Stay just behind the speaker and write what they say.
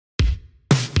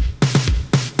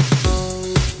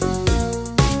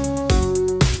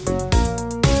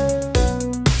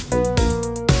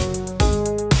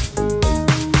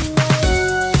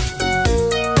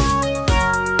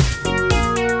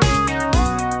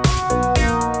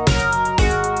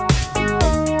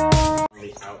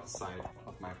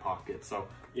pocket. So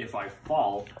if I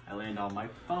fall, I land on my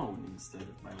phone instead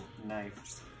of my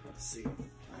knife. Let's see.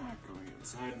 Going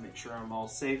inside, make sure I'm all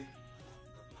safe.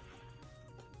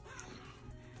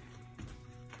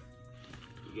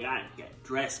 You gotta get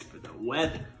dressed for the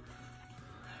weather.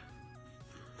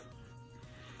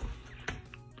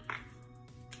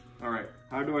 All right,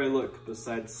 how do I look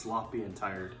besides sloppy and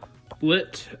tired?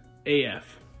 Lit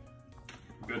AF.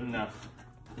 Good enough.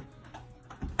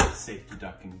 Safety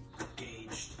duck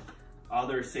engaged.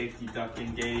 Other safety duck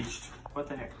engaged. What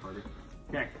the heck, Carter?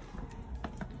 Okay.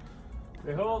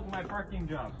 Behold my parking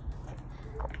job.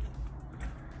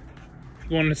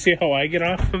 You want to see how I get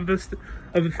off of this,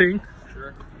 of the thing?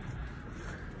 Sure.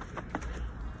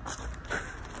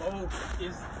 Oh,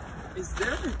 is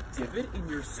there a divot in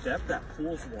your step that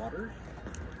pulls water?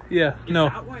 Yeah, Is no.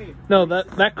 That why No,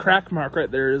 that crack mark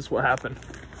right there is what happened.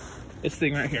 This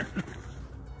thing right here.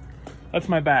 That's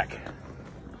my back.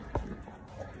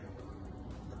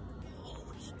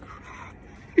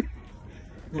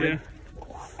 Yeah.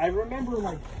 I remember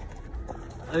like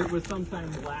it was sometime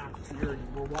last year.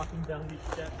 You were walking down these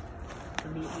steps to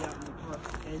meet me out in the car,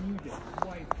 and you just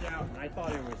wiped out. And I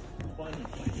thought it was funny.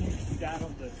 Like you sat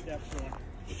on the steps for like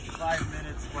 5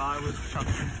 minutes while I was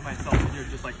chuckling to myself, and you're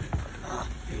just like.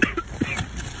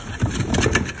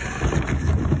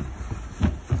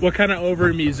 What kind of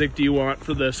over music do you want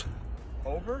for this?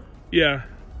 Over? Yeah.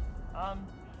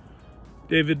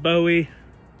 David Bowie,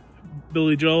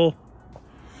 Billy Joel.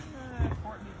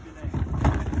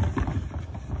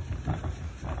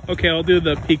 Okay, I'll do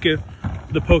the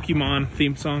Pokemon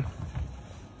theme song.